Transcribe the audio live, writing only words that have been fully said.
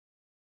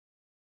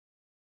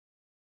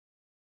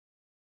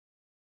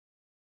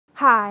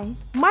Hi,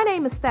 my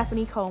name is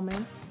Stephanie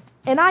Coleman,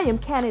 and I am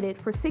candidate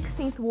for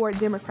 16th Ward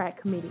Democrat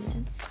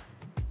Committeeman.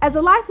 As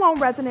a lifelong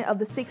resident of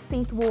the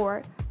 16th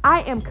Ward,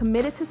 I am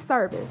committed to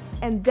service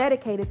and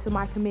dedicated to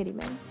my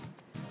committeeman.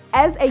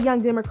 As a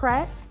young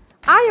Democrat,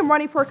 I am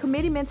running for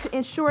committeeman to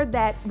ensure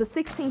that the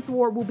 16th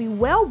Ward will be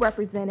well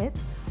represented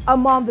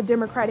among the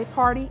Democratic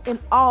Party in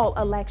all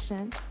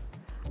elections.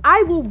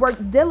 I will work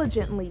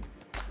diligently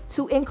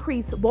to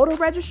increase voter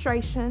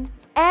registration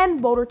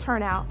and voter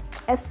turnout,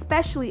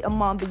 especially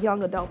among the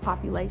young adult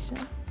population.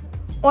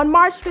 On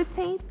March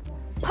 15th,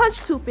 punch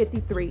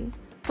 253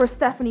 for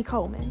Stephanie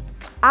Coleman.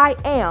 I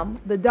am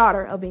the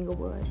daughter of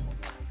Inglewood.